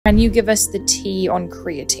Can you give us the tea on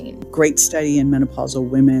creatine? Great study in menopausal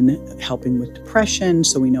women helping with depression.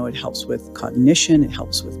 So we know it helps with cognition, it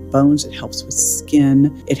helps with bones, it helps with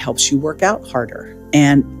skin, it helps you work out harder.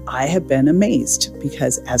 And I have been amazed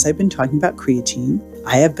because as I've been talking about creatine,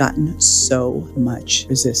 I have gotten so much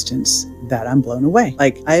resistance that I'm blown away.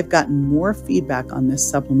 Like, I have gotten more feedback on this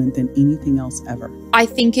supplement than anything else ever. I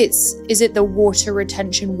think is it the water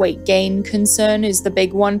retention weight gain concern is the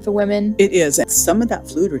big one for women? It is. And some of that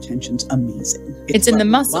fluid retention's amazing. It's in the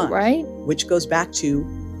muscle, right? Which goes back to,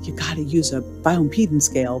 you got to use a bioimpedance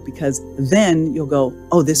scale because then you'll go,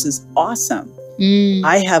 oh, this is awesome.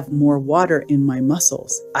 I have more water in my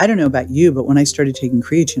muscles. I don't know about you, but when I started taking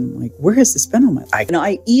creatine, I'm like, where has this been all my life?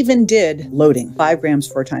 I even did loading 5 grams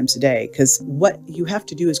 4 times a day because what you have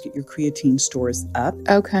to do is get your creatine stores up.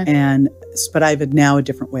 Okay. But I have now a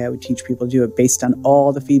different way I would teach people to do it based on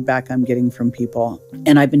all the feedback I'm getting from people.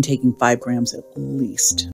 And I've been taking 5 grams at least.